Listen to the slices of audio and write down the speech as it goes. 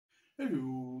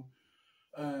Hello,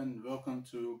 and welcome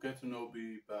to Get to Know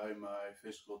Me by my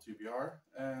physical TBR.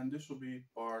 And this will be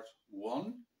part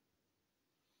 1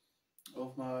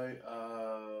 of my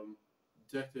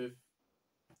detective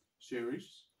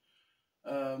series.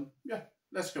 Yeah,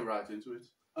 let's get right into it.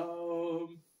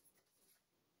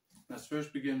 Let's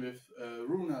first begin with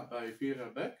Runa by Vera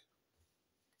Beck.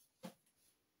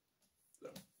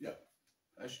 So, yeah,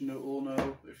 as you all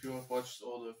know, if you have watched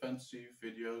all the fantasy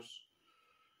videos,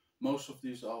 most of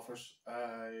these authors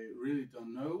I really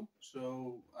don't know,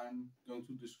 so I'm going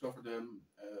to discover them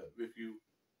with you.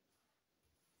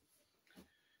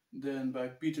 Then by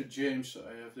Peter James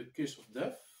I have The Kiss of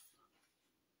Death.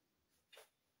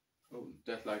 Oh,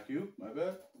 Death Like You, my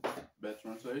bad. Bad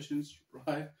translations,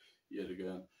 right? Yet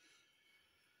again.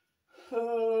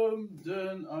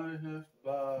 Then I have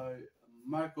by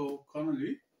Michael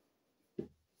Connelly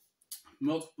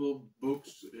multiple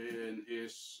books in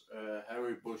his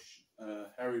Harry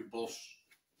Bosch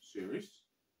series.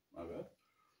 My bad.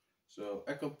 So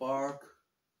Echo Park.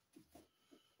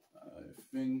 I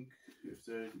think if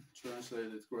they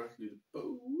translate it correctly, the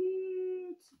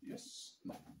poet. Yes,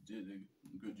 did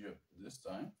a good job this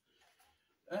time.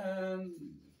 And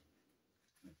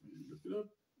let me look it up.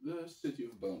 The City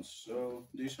of Bones. So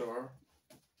these are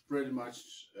pretty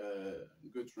much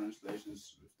good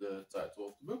translations with the title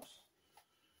of the books.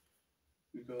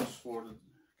 Because for the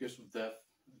Kiss of Death,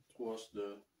 it was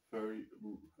the very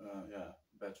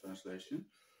bad translation.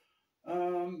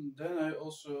 Then I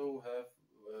also have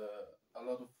a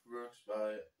lot of works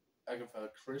by Agatha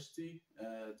Christie.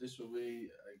 This will be,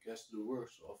 I guess, the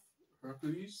works of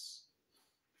Hercules.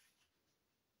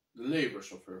 The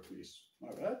Labors of Hercules.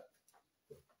 Alright.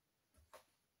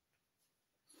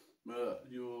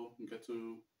 You'll get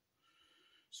to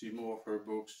see more of her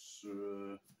books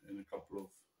in a couple of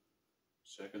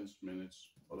seconds,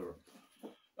 minutes, whatever.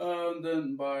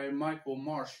 Then by Michael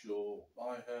Marshall,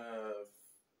 I have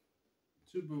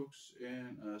 2 books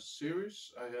in a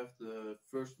series. I have the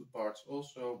first 2 parts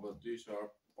also, but these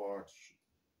are parts,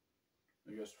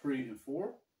 I guess, 3 and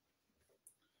 4.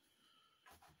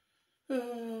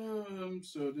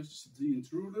 So this is The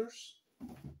Intruders,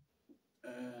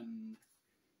 and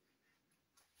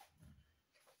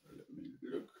let me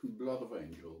look, Blood of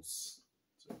Angels.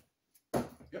 So,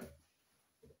 yeah.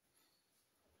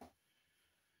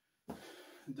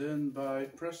 Then by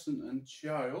Preston and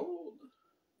Child,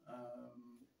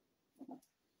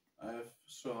 I have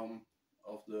some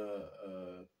of the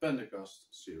Pentecost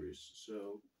series.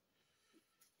 So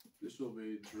this will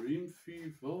be Dream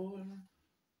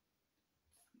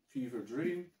Fever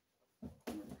Dream,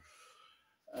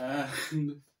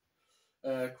 and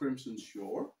Crimson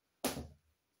Shore,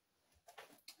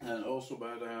 and also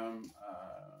by them,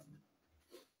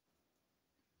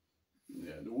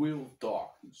 The Wheel of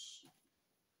Darkness.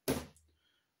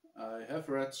 I have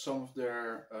read some of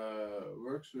their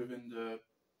works within the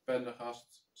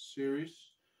Pentecost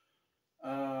series.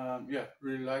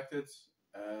 Really liked it,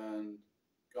 and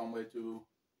can't wait to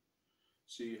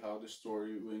see how the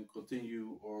story will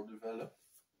continue or develop.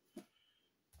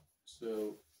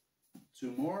 So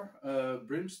 2 more.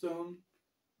 Brimstone,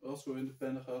 also in the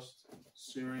Pentecost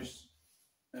series,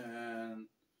 and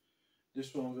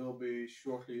this one will be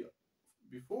shortly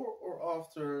before or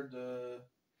after the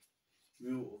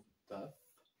Wheel of Death.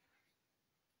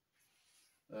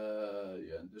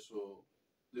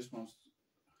 This one's,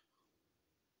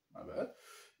 my bad.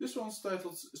 This one's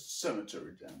titled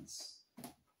Cemetery Dance.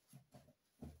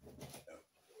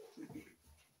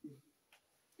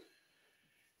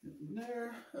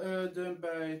 There, then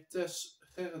by Tess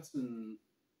Gerritsen.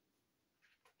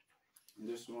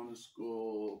 This one is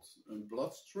called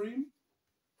Bloodstream.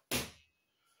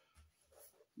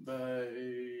 By,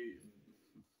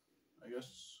 I guess,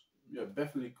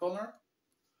 Beverly Connor.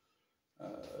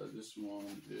 This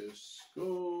one is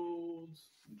called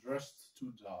Dressed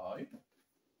to Die.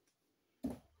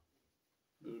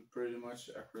 Pretty much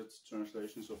accurate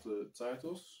translations of the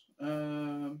titles.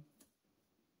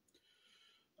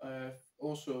 I have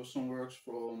also some works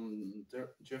from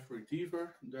Jeffrey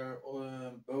Deaver. They're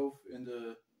both in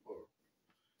the,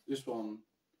 this one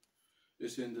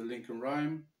is in the Lincoln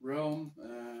Rhyme realm,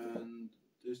 and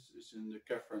this is in the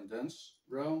Catherine Dance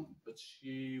realm, but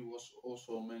she was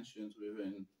also mentioned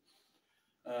within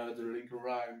the Lincoln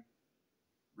Rhyme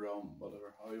realm,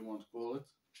 whatever, how you want to call it.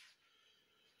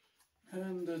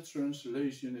 And the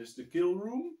translation is The Kill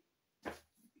Room,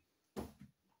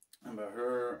 and by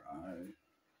her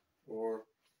or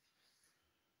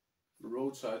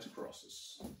Roadside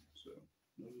Crosses. So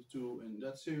those 2 in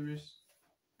that series.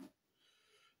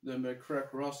 Then by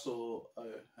Craig Russell I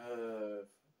have,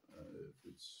 if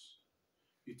it's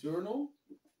Eternal.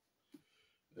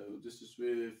 This is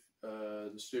with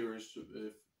the series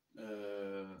with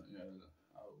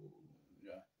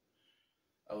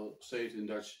I'll say it in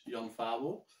Dutch, Jan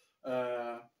Fabel.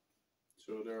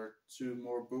 So there are 2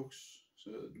 more books,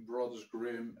 so the Brothers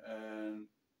Grimm and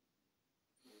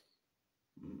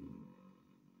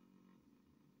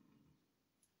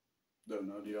don't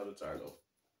know the other title.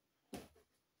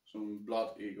 Some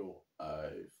Blood Eagle,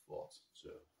 I thought, so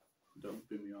don't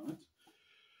pin me on it.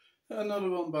 Another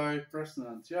one by Preston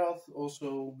and Tjath,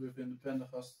 also within the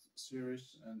Pendergast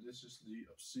series, and this is the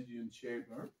Obsidian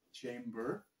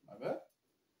Chamber, my bad.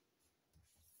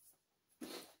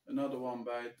 Another one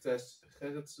by Tess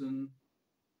Gerritsen.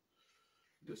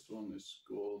 This one is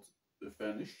called The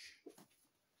Vanish.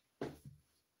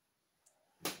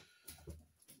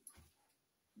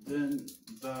 Then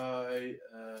by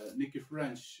Nikki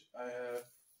French, I have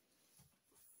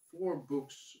 4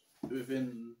 books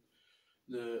within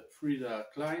the Frida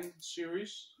Klein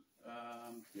series.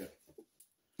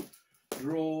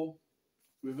 They're all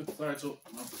with a title.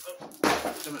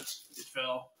 Damn it, it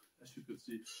fell, as you could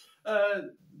see.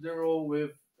 They're all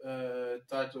with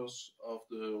titles of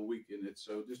the week in it.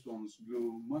 So this one's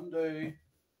Blue Monday.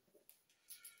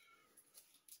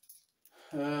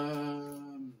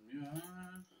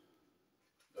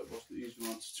 That was the easy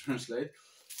one to translate.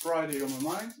 Friday on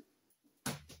My Mind.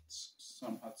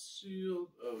 Some Hot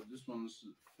Sealed. Oh, this one's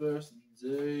the first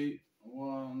day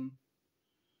one.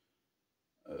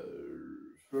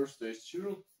 First Day's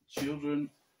Children.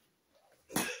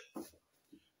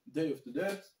 Day of the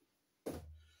Dead.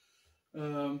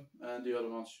 And the other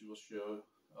ones I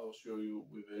will show you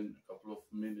within a couple of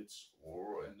minutes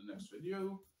or in the next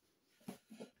video.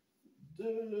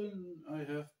 Then I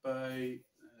have by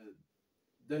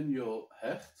Daniel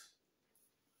Hecht.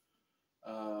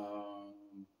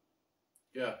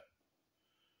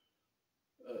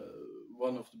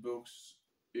 One of the books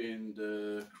in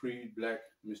the Creed Black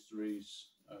Mysteries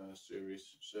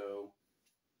series. So,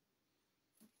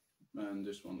 and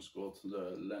this one is called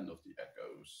The Land of the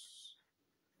Echoes,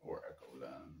 or Echo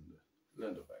Land,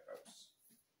 Land of Echoes.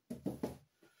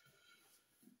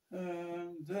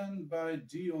 And then by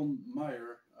Dion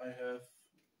Meyer, I have,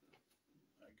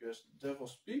 I guess,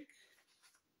 Devil's Peak.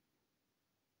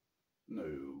 No,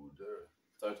 the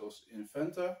title's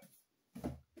Inventa.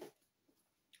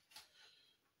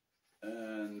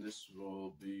 And this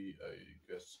will be, I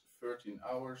guess, 13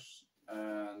 hours.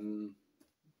 And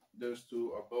those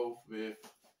 2 are both with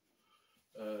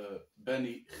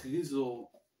Benny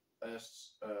Griesel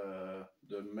as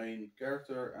the main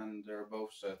character, and they're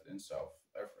both set in South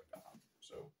Africa.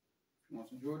 So, if you want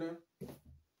to enjoy them.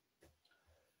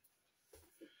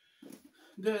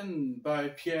 Then by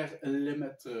Pierre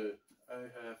Lemaitre, I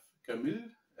have Camille,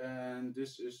 and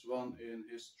this is one in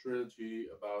his trilogy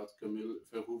about Camille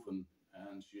Verhoeven,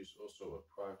 and she's also a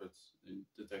private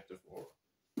detective. Or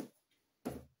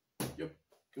yep,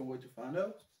 can't wait to find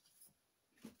out.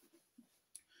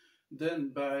 Then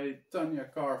by Tanya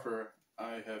Carver,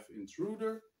 I have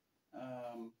Intruder.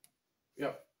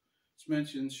 It's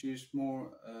mentioned she's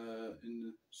more in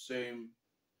the same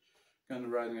kind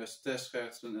of writing as Tess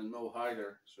Gerritsen and Mo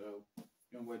Hyder, so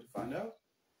can't wait to find out.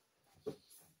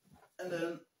 And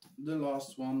then the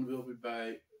last one will be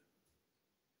by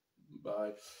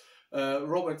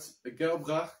Robert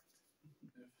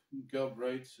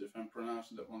Galbraith, if I'm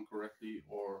pronouncing that one correctly,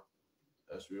 or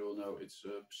as we all know, it's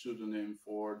a pseudonym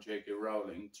for J.K.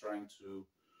 Rowling trying to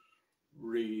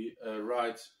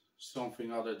write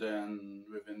something other than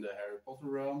within the Harry Potter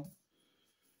realm.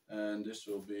 And this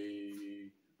will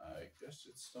be, I guess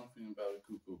it's something about a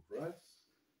cuckoo, right?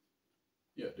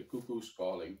 Yeah, the cuckoo's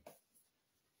calling.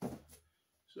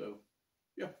 So,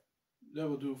 yeah, that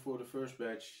will do for the first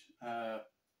batch,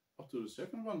 up to the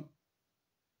second one.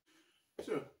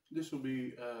 So, this will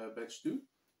be batch 2.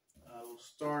 I will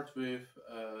start with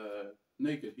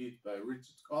Naked Heat by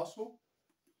Richard Castle.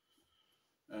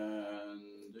 And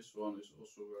this one is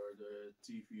also where the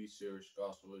TV series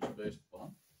Castle is based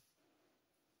upon.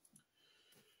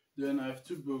 Then I have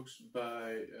 2 books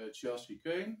by Chelsea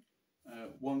Kane,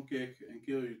 One Kick and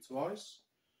Kill You Twice.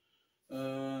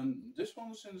 This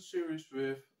one is in the series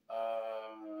with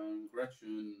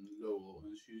Gretchen Lowell,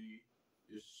 and she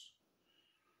is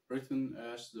written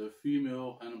as the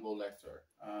female Hannibal Lecter.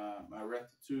 I read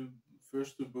the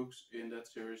first two books in that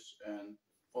series and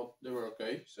thought they were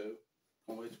okay, so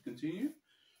can't wait to continue.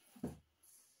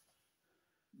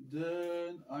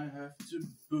 Then I have 2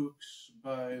 books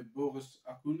by Boris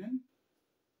Akunin.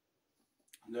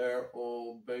 They're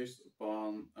all based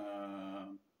upon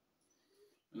an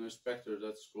inspector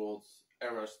that's called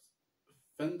Arast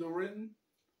Fendorin.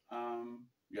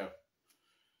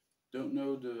 don't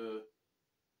know the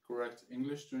correct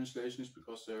English translations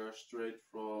because they are straight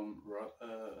from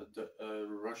the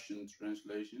Russian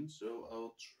translation. So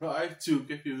I'll try to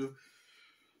give you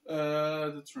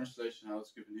the translation how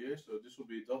it's given here. So this will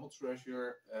be Double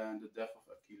Treasure and the Death of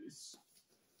Achilles.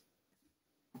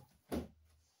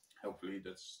 Hopefully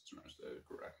that's translated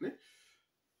correctly.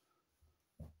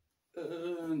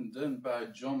 And then by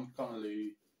John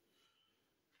Connolly,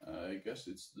 I guess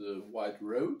it's The White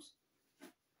Road.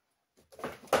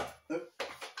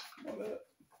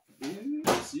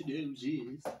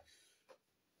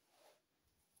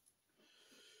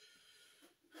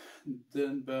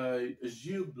 Then by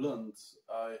Gilles Blunt,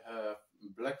 I have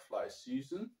Blackfly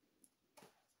Season.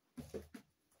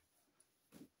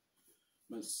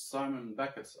 With Simon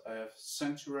Beckett, I have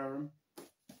Sanctuary.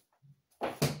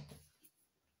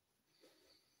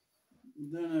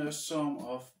 Then I have some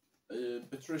of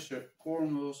Patricia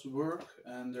Cornwell's work,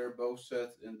 and they're both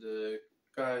set in the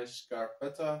Kai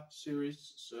Scarpetta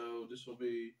series. So this will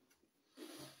be,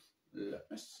 let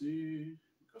me see,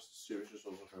 because the series is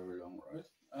also very long, right?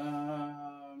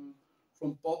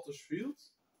 From Potter's Field,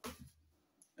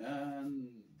 and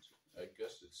I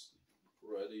guess it's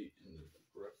already in the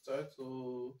correct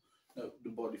title. No, The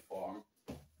Body Farm.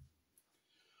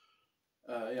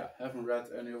 Yeah, haven't read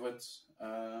any of it.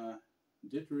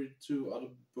 Did read 2 other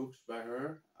books by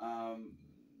her.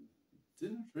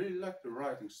 Didn't really like the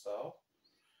writing style.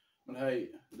 But hey,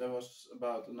 that was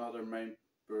about another main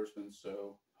person,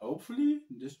 so hopefully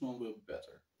this one will be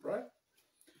better, right?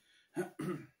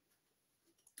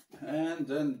 And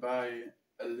then by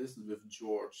Elizabeth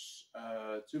George,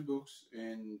 2 books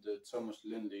in the Thomas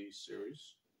Lindley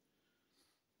series.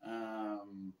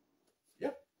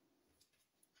 Yeah.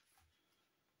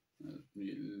 Let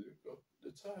me look up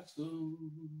the titles.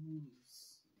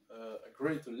 A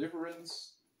Great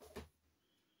Deliverance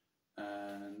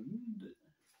and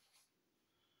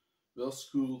Well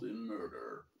Schooled in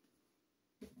Murder.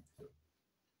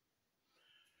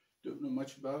 Don't know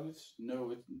much about it.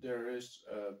 Know there is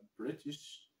a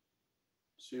British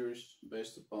series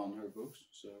based upon her books,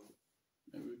 so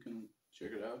maybe we can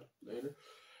check it out later.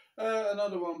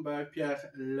 Another one by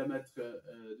Pierre Lemaitre.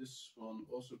 This one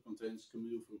also contains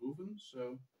Camille Verhoeven,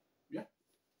 so yeah.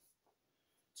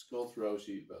 It's called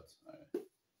Rosie, but I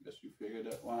guess you figured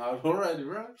that one out already,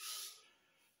 right?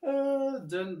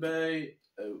 Then by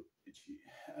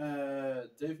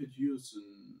David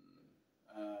Hewson,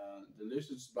 The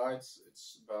Lizard's Bites.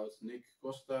 It's about Nick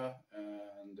Costa,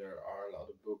 and there are a lot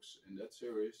of books in that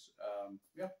series.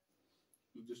 Yeah,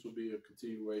 this will be a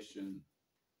continuation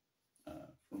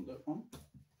from that one.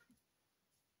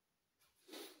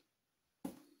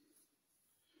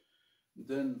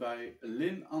 Then by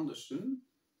Lynn Anderson.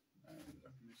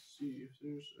 Let me see if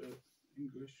there's an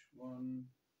English one.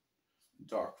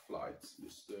 Dark Flight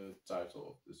is the title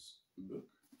of this book.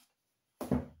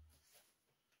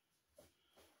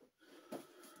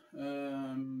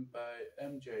 By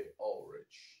M.J.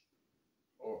 Ulrich.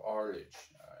 Or Arlich.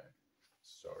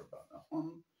 Sorry about that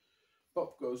one.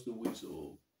 Pop Goes the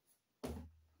Weasel.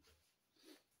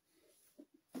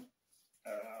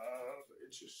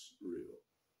 It's just real.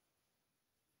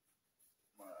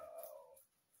 Wow.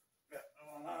 Get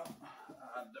on out.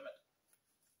 Damn it.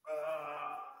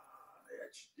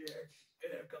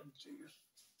 Here comes tears.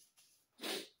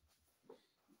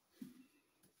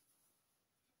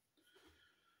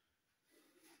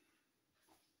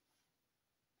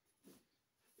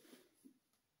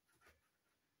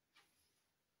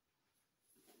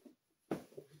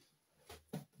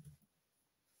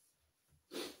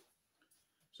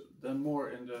 So then more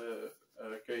in the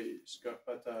K.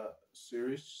 Scarpetta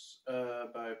series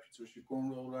by Patricia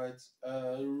Cornwell, right?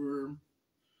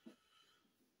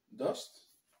 Dust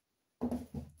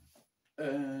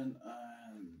and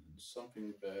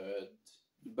something bad,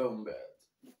 the Bone Bed.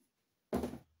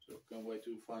 So can't wait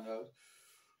to find out.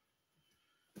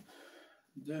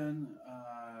 Then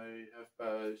I have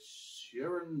by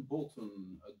Sharon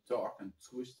Bolton, A Dark and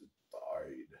Twisted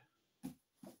Tide.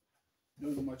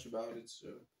 Don't know much about it, so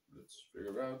let's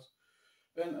figure it out.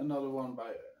 And another one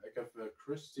by Agatha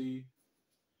Christie.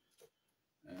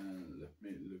 And let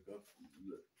me look up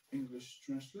the English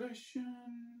translation.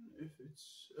 If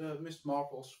it's Miss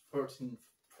Marple's 13th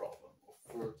Problem, or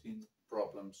 13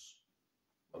 Problems,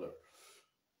 whatever,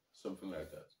 something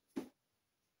like that.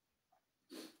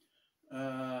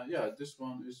 Yeah, this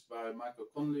one is by Michael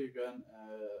Connelly again.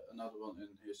 Another one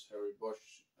in his Harry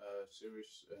Bosch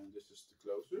series, and this is The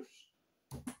Closers.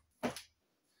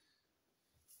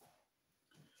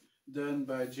 Then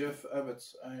by Jeff Abbott,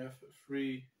 I have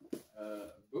 3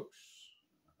 books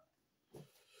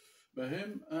by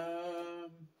him.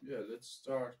 yeah, let's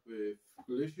start with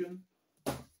Collision.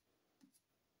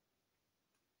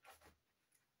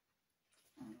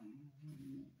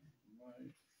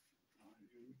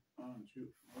 Why aren't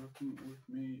you working with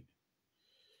me?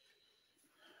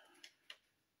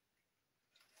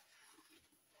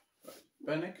 Right.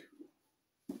 Panic.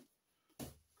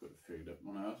 Could have figured that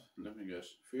one out. Let me guess.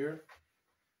 Fear.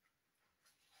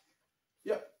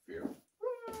 Yeah, Fear.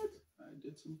 Right. I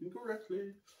did something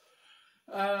correctly.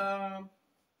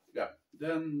 Yeah.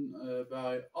 Then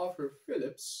by Arthur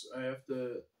Phillips, I have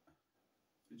the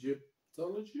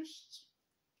Egyptologist.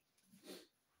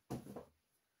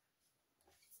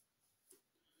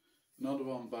 Another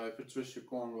one by Patricia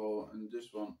Cornwell, and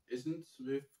this one isn't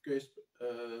with Case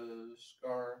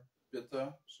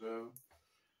Scarpetta, so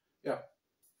yeah,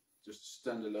 just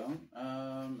standalone.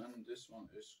 And this one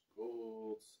is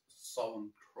called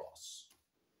Southern Cross.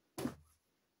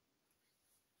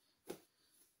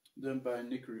 Then by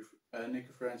Nicky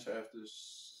French, I have the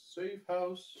Safe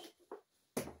House.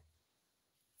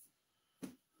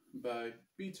 By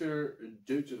Peter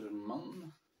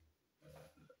Deuterman,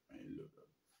 let me look up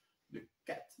the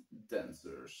Cat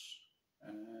Dancers,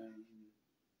 and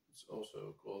it's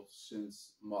also called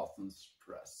Since Martin's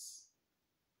Press.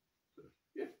 So,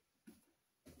 yeah.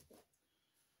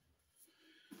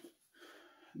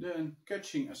 Then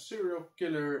Catching a Serial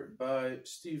Killer by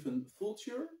Stephen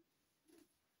Fulcher.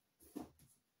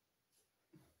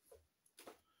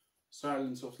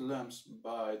 Silence of the Lambs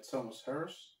by Thomas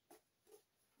Harris.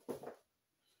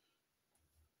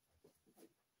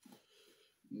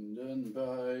 And then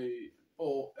by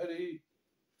Paul Eddy,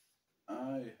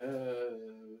 I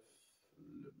have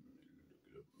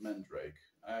Mandrake.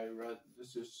 I read,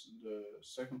 this is the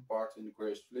second part in the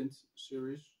Grace Flint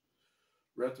series.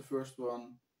 Read the first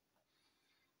one.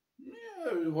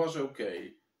 Yeah, it was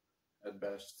okay at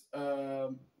best.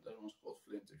 That one's called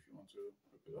Flint if you want to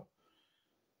look it up.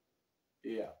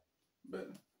 Yeah, but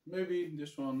maybe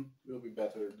this one will be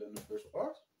better than the first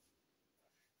part.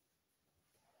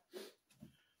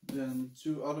 Then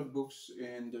two other books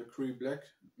in the Cree Black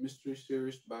mystery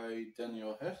series by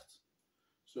Daniel Hecht.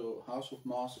 So House of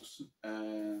Masks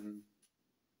and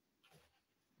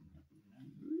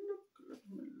let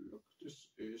me look. This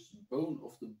is Bone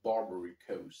of the Barbary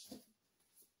Coast.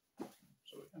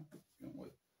 So yeah, can't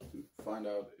wait to find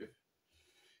out if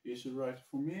he's the writer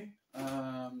for me.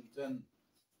 Then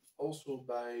also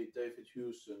by David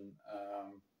Hewson.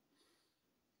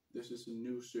 This is a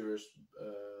new series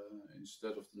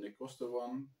instead of the Nick Costa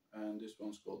one, and this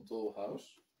one's called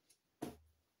Dollhouse.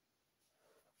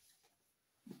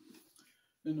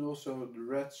 And also The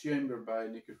Red Chamber by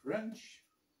Nicky French.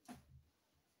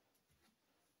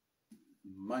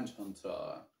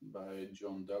 Mindhunter by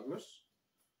John Douglas.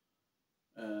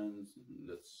 And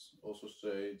let's also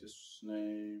say this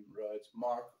name right,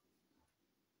 Mark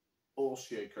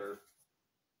Allshaker.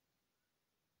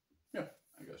 Yeah,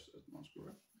 I guess that one's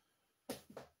correct.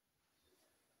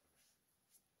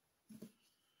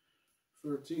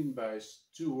 13 by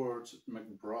Stuart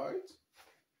McBride.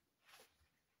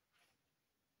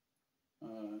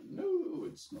 No,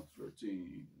 it's not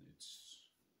 13. It's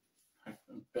a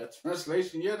bad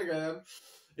translation yet again.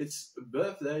 It's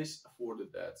Birthdays for the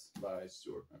Dead by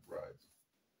Stuart McBride.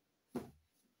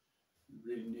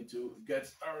 Really need to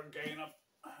get our game up.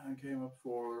 I came up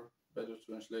for better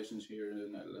translations here in the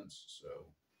Netherlands. So,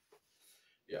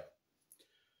 yeah.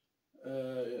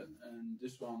 And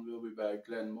this one will be by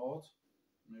Glenn Maud.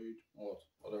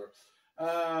 Whatever.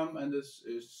 And this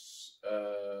is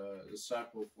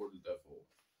Disciple for the Devil.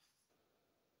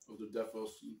 Of the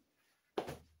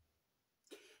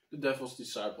Devil's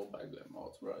Disciple by Glenn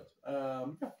Maud, right?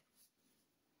 Yeah.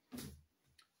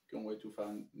 Can't wait to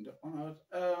find that one out.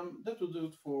 That will do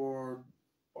it for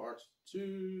part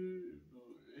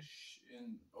 2-ish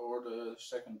or the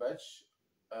second batch.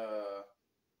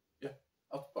 Yeah,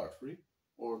 after part 3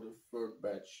 or the third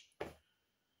batch.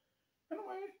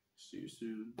 Anyway, see you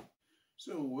soon.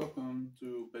 So welcome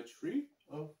to batch 3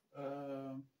 of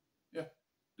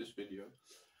this video.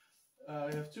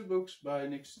 I have two books by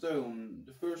Nick Stone.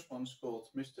 The first one's called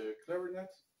Mr.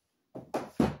 Clarinet,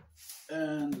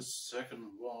 and the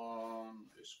second one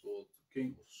is called The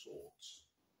King of Swords.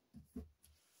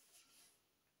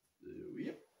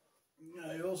 Yep.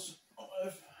 I also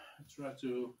have tried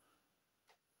to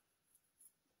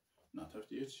not have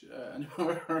the itch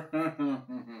anymore.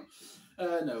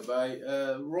 No, by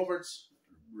Robert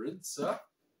Ridza. If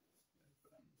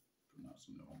I'm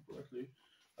pronouncing that one correctly.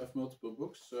 I have multiple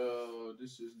books. So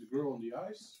this is The Girl on the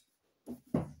Ice. Let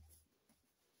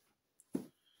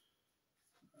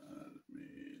me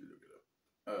look it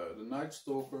up. The Night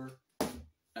Stalker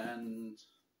and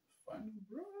Final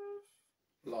Breath?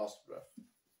 Last Breath.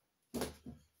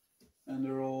 And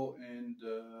they're all in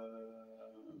the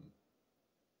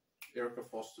Erica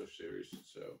Foster series,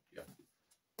 so yeah.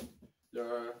 There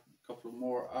are a couple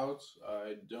more out.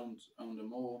 I don't own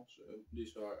them all, so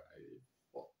these are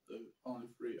the only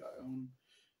 3 I own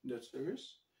in that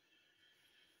series.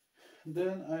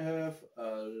 Then I have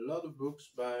a lot of books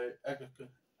by Agatha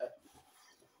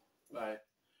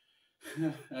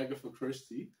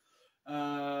Christie.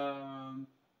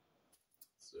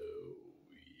 So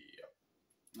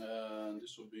yeah,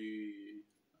 this will be.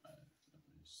 Let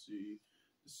me see,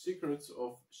 The Secrets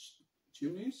of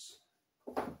Tunis.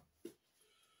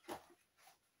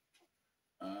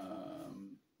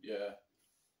 Yeah,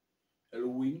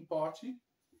 Halloween Party.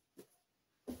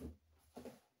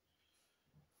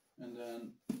 And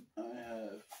then I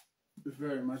have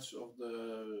very much of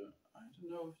the, I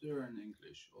don't know if they're in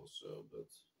English also, but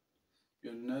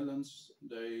in the Netherlands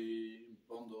they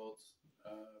bundled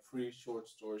 3 short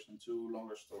stories and 2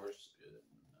 longer stories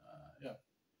in, yeah,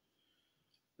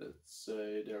 let's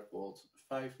say they're called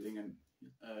Vijflingen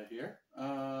here.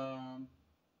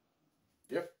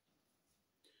 Yep.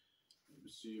 Let me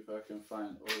see if I can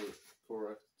find all the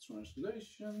correct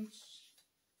translations.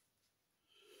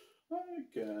 I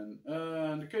can.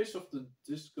 The Case of the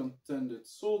Discontented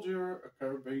Soldier, a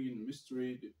Caribbean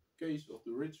mystery, The Case of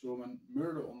the Rich Woman,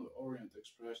 Murder on the Orient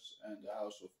Express, and The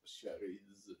House of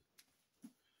Charisse.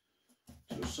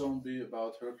 So some be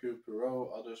about Hercule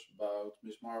Poirot, others about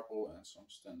Miss Marple, and some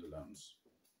standalones.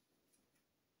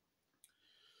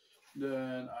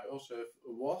 Then I also have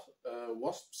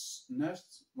Wasp's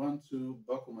Nest, Want to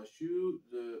Buckle My Shoe,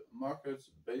 The Market,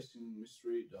 Basing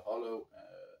Mystery, The Hollow,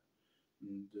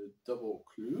 The Double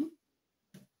Clue.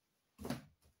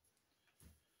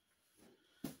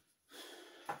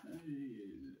 Let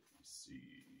me see.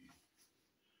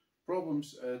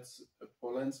 Problems at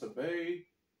Polensa Bay,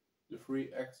 The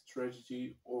 3-Act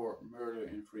Tragedy, or Murder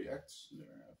in 3 Acts. There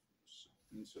are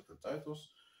in separate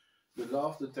titles. The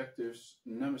Love Detectives,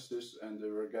 Nemesis, and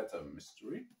The Regatta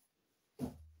Mystery.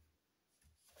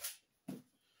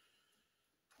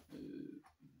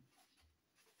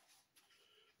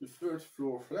 The Third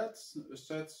Floor Flat,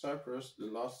 Set Cyprus, The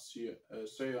Last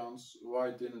Seance,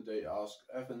 Why Didn't They Ask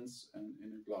Evans, and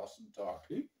In a Glass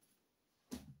Darkly.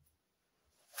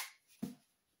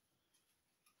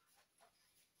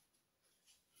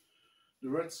 The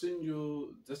Red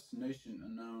Single, Destination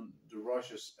Unknown, The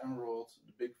Rogers Emerald,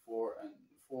 The Big Four, and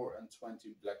 4 and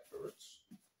 20 Blackbirds.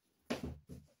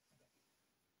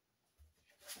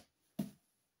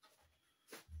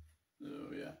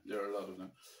 Oh yeah, there are a lot of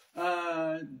them.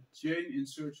 Jane in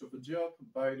Search of a Job,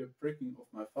 By the Pricking of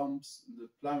My Thumbs, The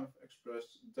Plymouth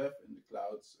Express, Death in the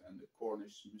Clouds, and The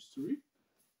Cornish Mystery.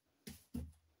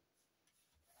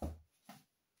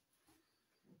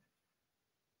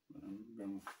 I'm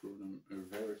going through them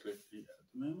very quickly at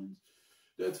the moment.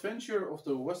 The Adventure of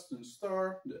the Western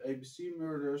Star, The ABC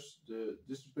Murders, The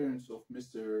Disappearance of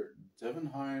Mr.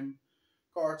 Devenheim,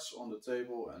 Cards on the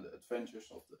Table, and The Adventures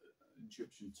of the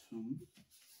Egyptian Tomb.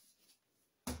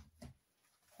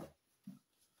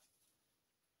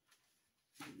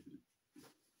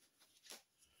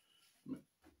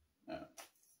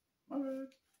 My bad.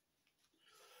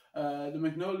 The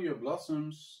Magnolia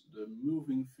Blossoms, The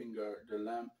Moving Finger, The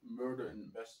Lamp, Murder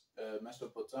in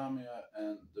Mesopotamia,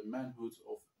 and The Manhood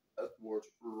of Edward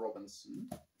Robinson.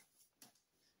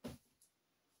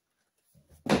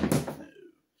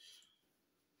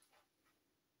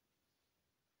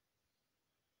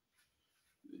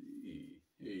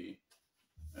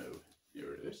 Oh,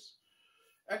 here it is.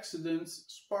 Accidents,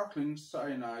 Sparkling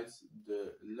Cyanide,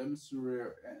 The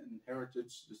Lemsurier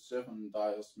Heritage, The 7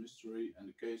 Dials Mystery, and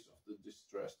The Case of the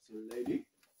Distressed Lady.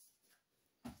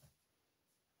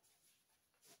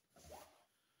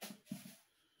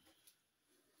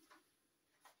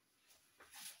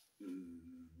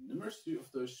 The Mystery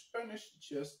of the Spanish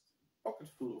Chest, Pocket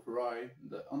Full of Rye,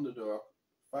 The Underdog,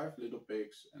 5 Little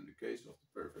Pigs, and The Case of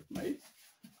the Perfect Mate.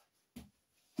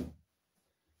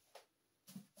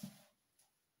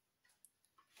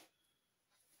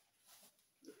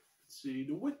 See,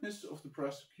 The Witness of the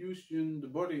Prosecution, The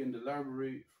Body in the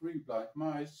Library, 3 Blind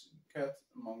Mice, Cat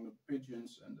Among the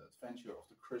Pigeons, and The Adventure of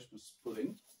the Christmas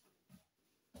Pudding.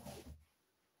 And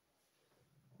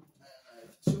I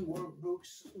have 2 more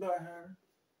books by her.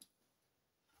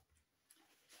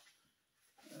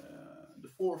 The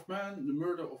Fourth Man, The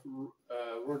Murder of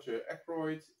Roger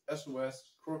Ackroyd,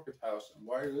 SOS, Crooked House and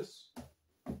Wireless.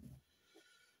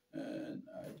 And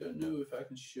I don't know if I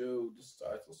can show this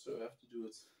title, so I have to do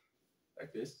it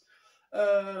like this.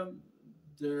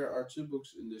 there are two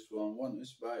books in this one. One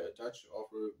is by a Dutch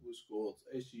author who's called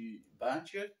A.C.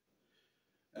 Baantje,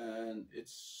 and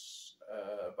it's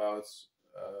about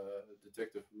a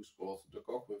detective who's called the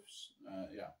Cock with,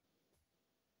 yeah,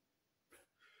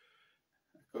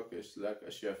 a cook is like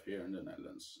a chef here in the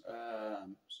Netherlands.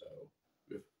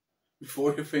 So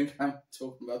before you think I'm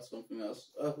talking about something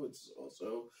else, oh, it's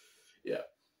also, yeah.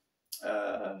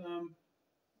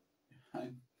 I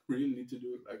really need to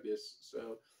do it like this.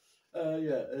 So,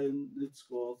 yeah, and it's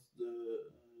called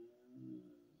the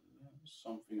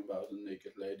something about a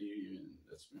naked lady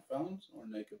that's been found, or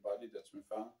naked body that's been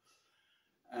found.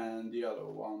 And the other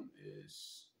one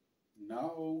is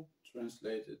now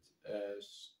translated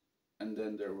as "and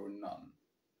then there were none."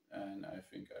 And I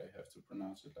think I have to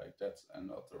pronounce it like that and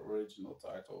not the original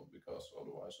title, because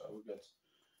otherwise I will get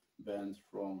banned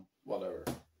from whatever.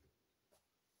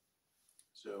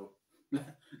 So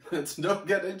let's not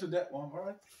get into that one,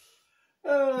 right?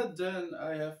 Then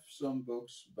I have some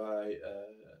books by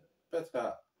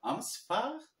Petra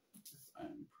Amsvaar. If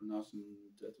I'm pronouncing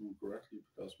that one correctly,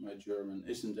 because my German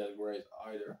isn't that great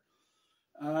either.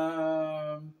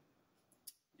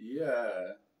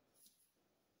 Yeah,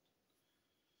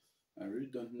 I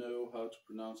really don't know how to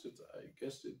pronounce it. I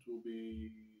guess it will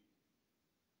be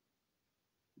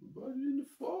Body in the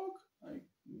Fog, I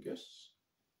guess.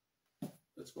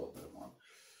 Let's call it that one.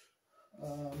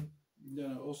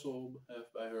 Then I also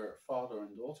have by her Father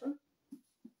and Daughter.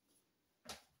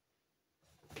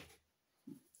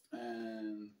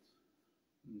 And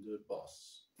The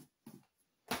Boss.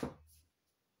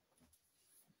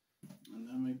 And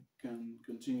then we can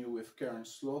continue with Karen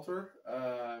Slaughter.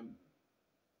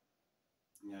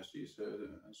 Yeah, she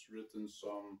has written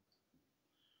some.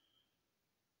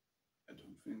 I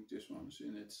don't think this one's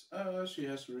in it. She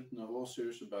has written a whole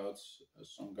series about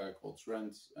some guy called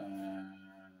Trent, and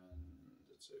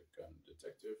it's a kind of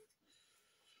detective.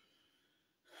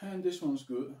 And this one's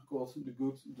good, called The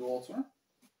Good Daughter.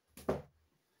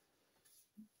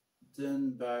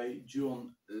 Then by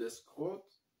John Lescaut,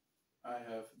 I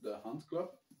have The Hunt Club.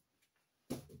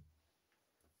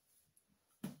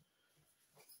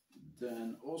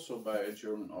 Then also by a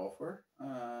German author,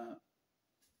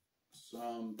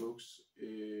 some books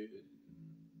in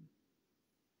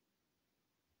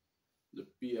the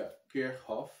Pia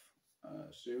Kerkhoff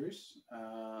series.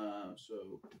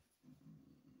 So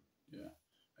yeah,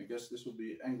 I guess this will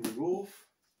be Angry Wolf.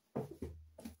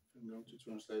 I'm going to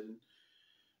translate it.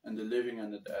 And The Living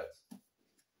and the Dead.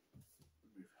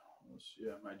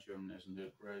 Yeah, my German isn't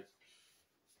that great.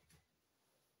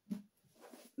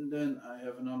 And then I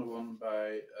have another one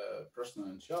by Preston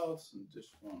and Child, and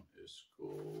this one is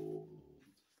called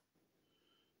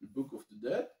The Book of the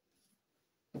Dead.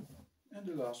 And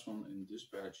the last one in this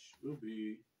batch will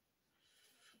be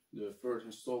the third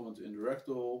installment in the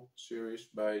Ragdoll series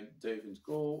by David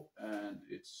Cole, and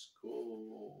it's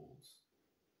called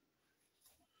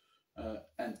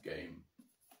Endgame.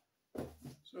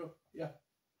 So yeah,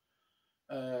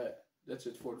 that's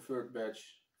it for the third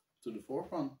batch to the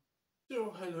fourth one.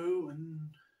 So hello, and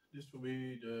this will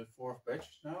be the fourth batch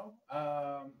now.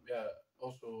 Yeah,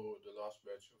 also the last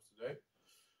batch of today.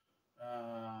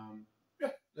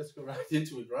 Yeah, let's go right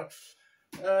into it, right?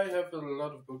 I have a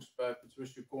lot of books by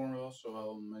Patricia Cornwell, so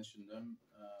I'll mention them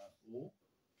all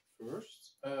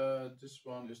first. This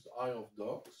one is The Eye of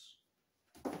Dogs.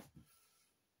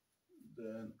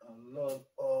 Then a lot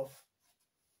of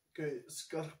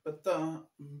Scarpetta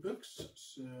books.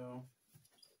 So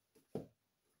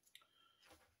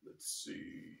let's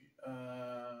see.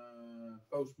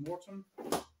 Postmortem.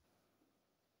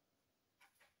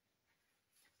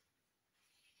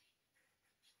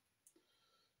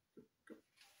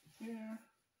 Here.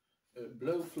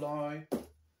 Blowfly.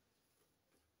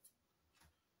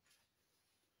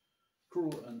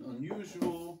 Cruel and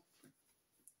Unusual.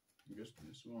 I guess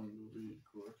this one will be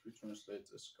correctly translated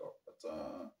as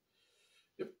Scarpetta.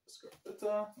 Yep,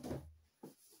 Scarpetta.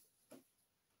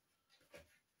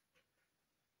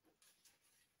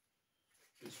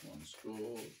 This one's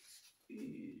called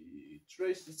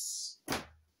Traces.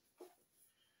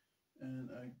 And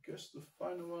I guess the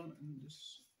final one in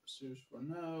this series for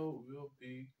now will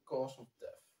be Cause of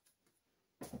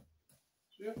Death.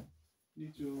 So yeah,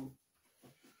 need to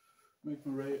make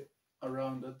my way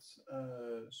around that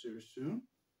series soon.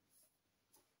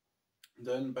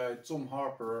 Then by Tom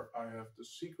Harper, I have The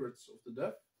Secrets of the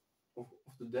Dead. Of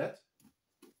the Dead.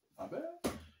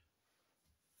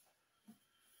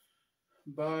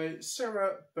 By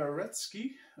Sarah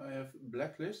Paretsky, I have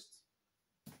Blacklist.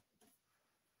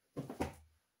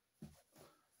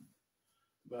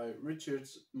 By Richard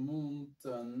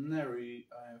Montanari,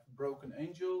 I have Broken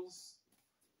Angels.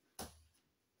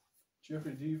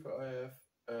 Jeffrey Deaver I have,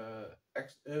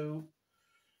 XO,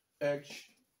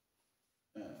 Edge,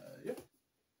 yep,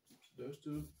 those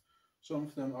two. Some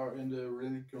of them are in the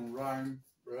Religion Rhyme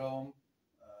realm,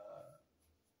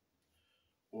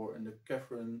 or in the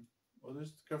Catherine, what is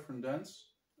it, Catherine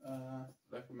Dance,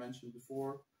 like I mentioned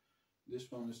before.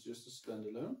 This one is just a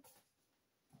standalone.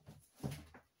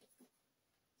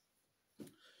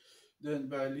 Then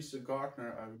by Lisa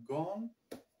Gardner, I've Gone.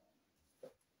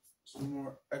 Some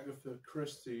more Agatha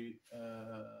Christie.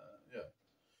 Yeah,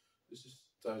 this is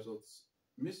titled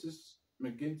Mrs.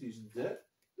 McGinty's Dead.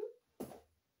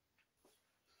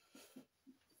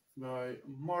 By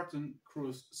Martin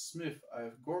Cruz Smith, I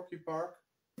have Gorky Park.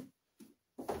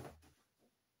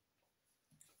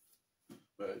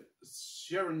 By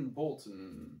Sharon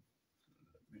Bolton.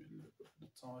 Let me look up the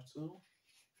title.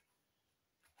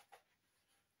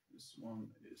 This one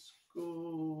is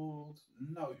called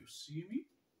Now You See Me.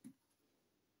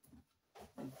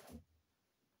 I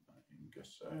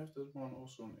guess I have that one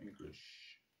also in English.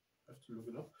 I have to look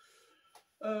it up.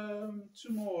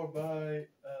 Two more by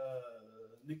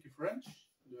Nicky French,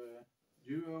 the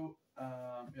duo.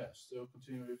 Yeah, still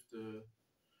continue with the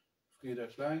Frida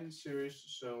Klein series.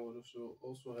 So this will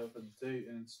also have a day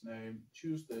in its name.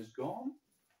 Tuesday's Gone.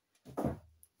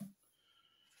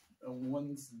 And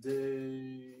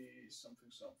Wednesday something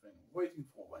something. Waiting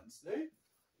for Wednesday.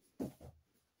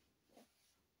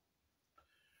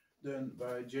 Then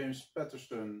by James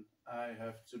Patterson, I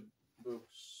have two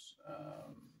books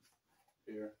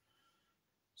here.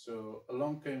 So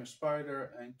Along Came a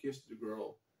Spider and Kissed the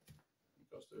Girl,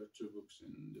 because there are two books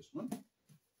in this one.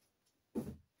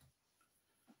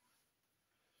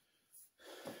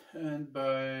 And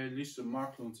by Lisa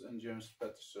Marklund and James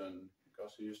Patterson,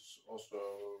 because he is also,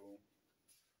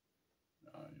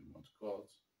 you want to call it,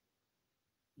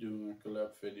 doing a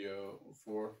collab video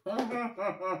for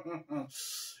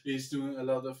he's doing a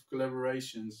lot of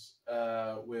collaborations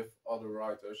with other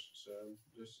writers, so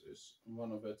this is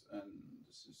one of it, and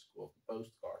this is called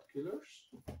Postcard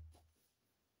Killers.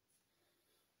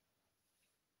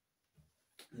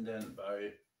 And then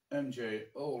by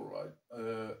MJ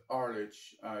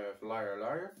Arledge, I have Liar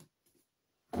Liar.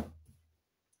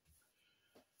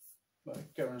 By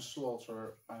Karen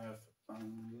Slaughter, I have a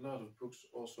lot of books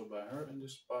also by her in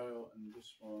this pile, and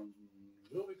this one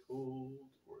will be called,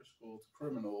 or is called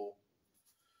Criminal.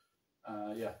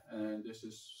 Yeah, and this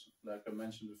is, like I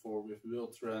mentioned before, with Will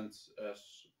Trent as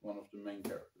one of the main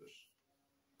characters.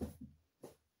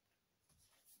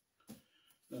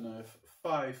 Then I have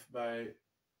 5 by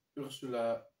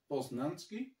Ursula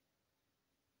Poznanski.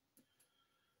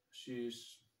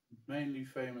 She's mainly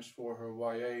famous for her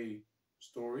YA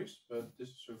stories, but this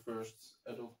is her first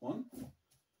adult one.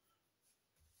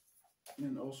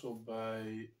 And also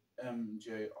by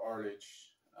MJ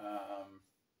Arledge,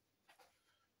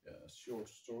 yeah, short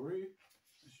story,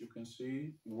 as you can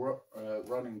see,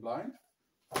 Running Blind.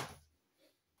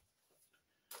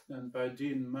 And by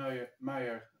Dean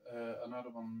Meyer, another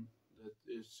one that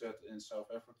is set in South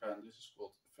Africa, and this is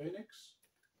called Phoenix.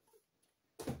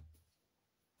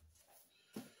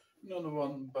 Another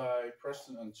one by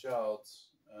Preston and Child,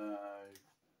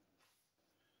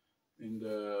 in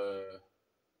the,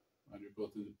 how do you call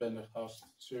it, in the Pendergast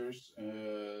series,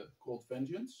 called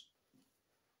Vengeance.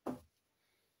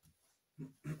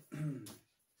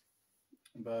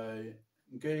 By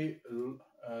Gay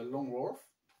Longworth.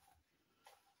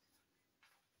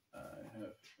 I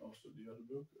have also the other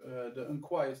book, The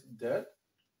Unquiet Dead.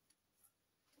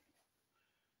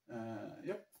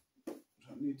 Yep, so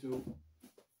I need to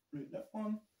read that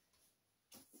one.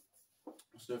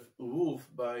 Stuff Wolf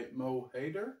by Mo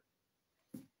Hader.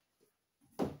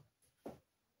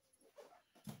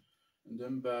 And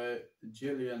then by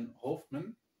Gillian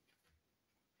Hoffman,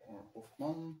 or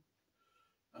Hoffman.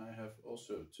 I have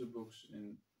also 2 books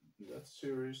in that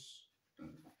series. Let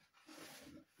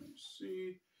me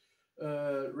see.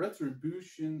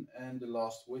 Retribution and The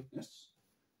Last Witness.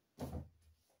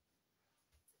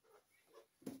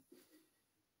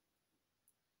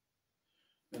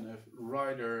 Then I have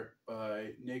Rider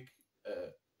by Nick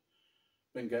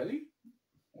Pengelly,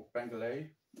 or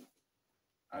Pengeley.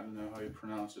 I don't know how you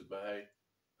pronounce it, but hey,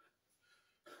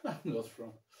 I'm not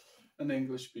from an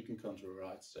English speaking country,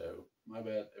 right? So my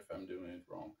bad if I'm doing it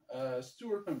wrong.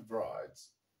 Stuart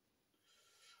McBride.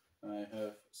 I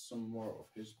have some more of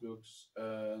his books,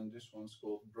 and this one's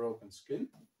called Broken Skin.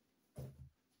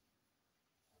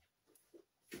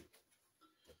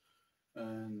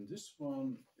 And this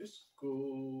one is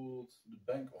called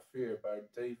The Bank of Fear by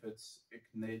David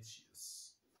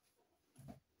Ignatius.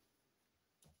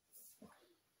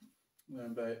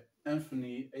 Then by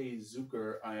Anthony A.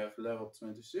 Zucker, I have level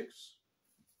 26.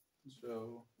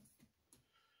 So,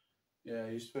 yeah,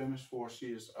 he's famous for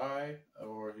CSI,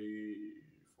 or he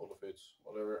full of it,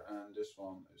 whatever. And this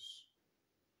one is,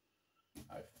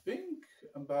 I think,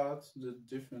 about the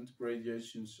different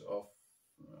gradations of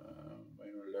when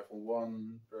you're level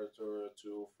 1, Predator,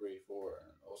 2, 3, 4,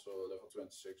 and also level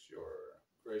 26, you're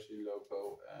crazy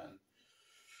loco and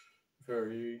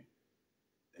very,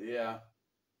 yeah,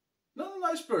 not a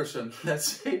nice person. Let's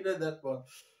say that one.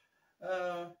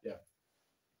 Yeah.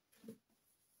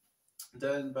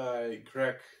 Then by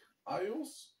Greg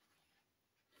Iles,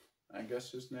 I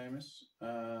guess his name is. There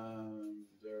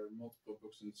are multiple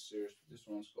books in the series. This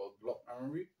one's called Blood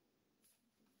Memory.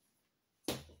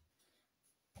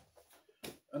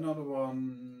 Another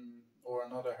one, or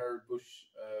another Harry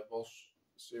Bosch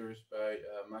series by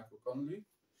Michael Connelly.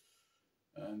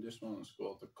 And this one is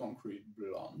called The Concrete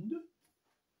Blonde.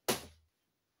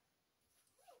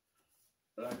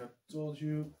 Like I told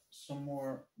you, some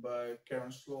more by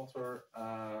Karen Slaughter,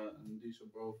 and these are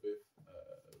both with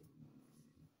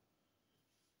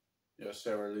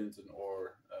Sarah Linton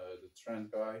or the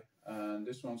Trent guy. And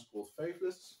this one's called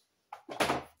Faithless.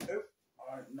 Oh,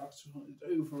 I knocked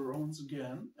it over once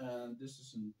again, and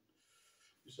these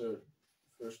are the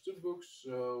first two books.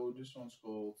 So this one's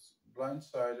called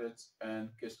Blindsided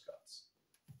and Kiss Cuts.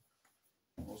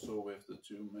 Also with the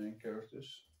two main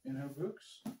characters in her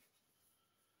books.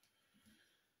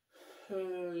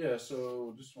 Yeah,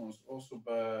 so this one's also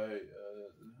by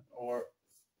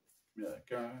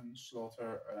Karen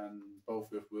Slaughter, and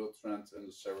both with Will Trent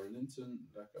and Sarah Linton,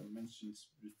 like I mentioned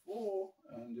before.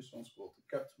 And this one's called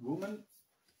The Kept Woman.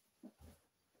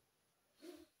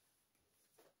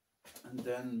 And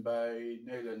then by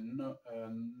Nele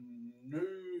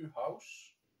Neuhaus,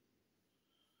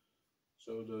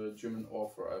 so the German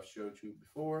author I've showed you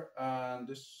before. And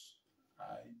this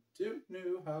I don't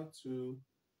know how to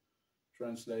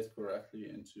translate correctly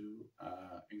into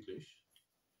English.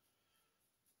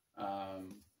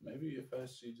 Maybe if I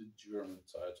see the German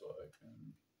title I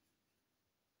can...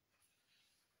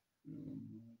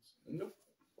 Nope.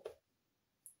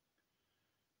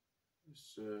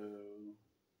 So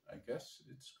I guess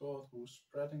it's called Who's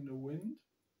Spreading the Wind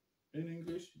in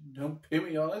English. Don't pin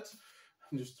me on it.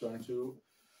 I'm just trying to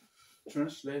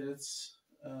translate it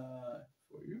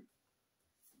for you.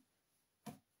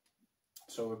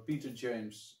 So Peter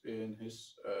James in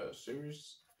his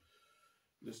series,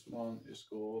 this one is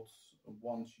called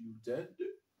Want You Dead.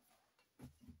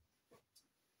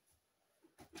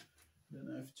 Then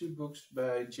I have two books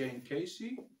by Jane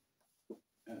Casey.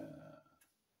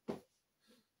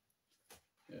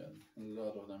 Yeah, a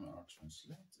lot of them are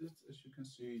translated, as you can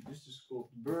see. This is called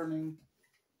Burning.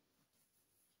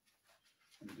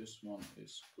 And this one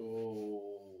is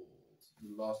called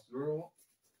The Last Girl.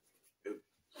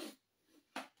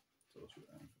 Told you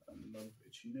I have a lot of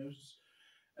itchy noses.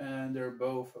 And they're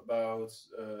both about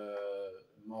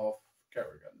Maeve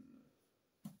Kerrigan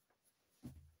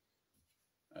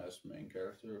as main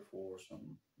character for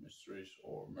some mysteries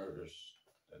or murders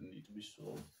that need to be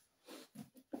solved.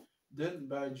 Then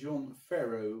by John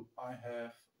Farrow I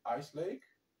have Ice Lake.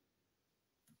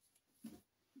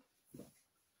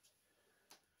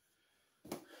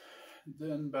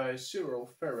 Then by Cyril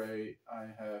Ferre I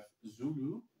have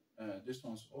Zulu. This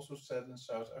one's also set in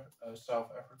South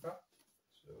Africa.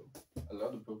 So a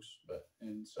lot of books but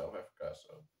in South Africa.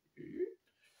 So.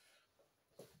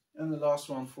 And the last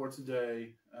one for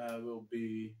today will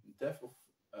be Death of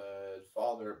the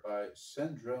Father by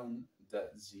Sandrone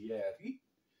Dazieri.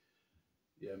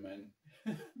 Yeah, man.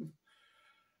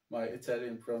 My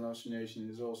Italian pronunciation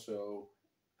is also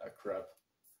a crap,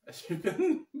 as you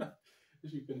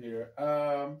can hear.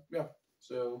 Yeah.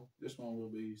 So this one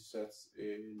will be set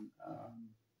in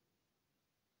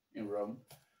Rome.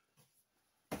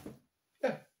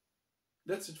 Yeah,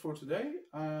 that's it for today.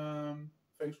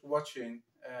 Thanks for watching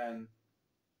and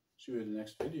see you in the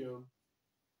next video.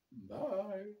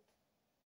 Bye.